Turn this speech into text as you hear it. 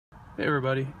Hey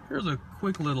everybody, here's a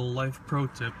quick little life pro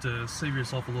tip to save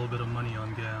yourself a little bit of money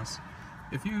on gas.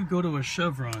 If you go to a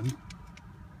Chevron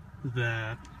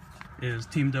that is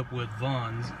teamed up with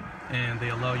Vaughn's and they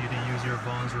allow you to use your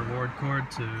Vaughn's reward card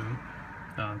to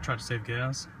try to save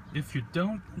gas,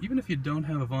 even if you don't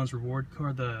have a Vaughn's reward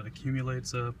card that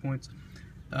accumulates points,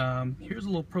 here's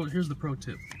the pro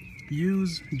tip.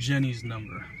 Use Jenny's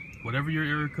number, whatever your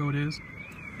area code is,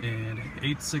 and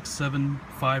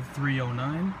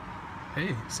 8675309.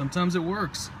 Hey, sometimes it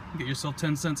works. You get yourself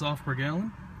 10 cents off per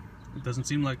gallon. It doesn't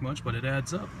seem like much, but it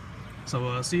adds up.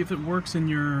 So see if it works in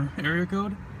your area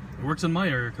code. It works in my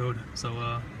area code,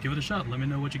 so give it a shot. Let me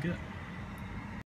know what you get.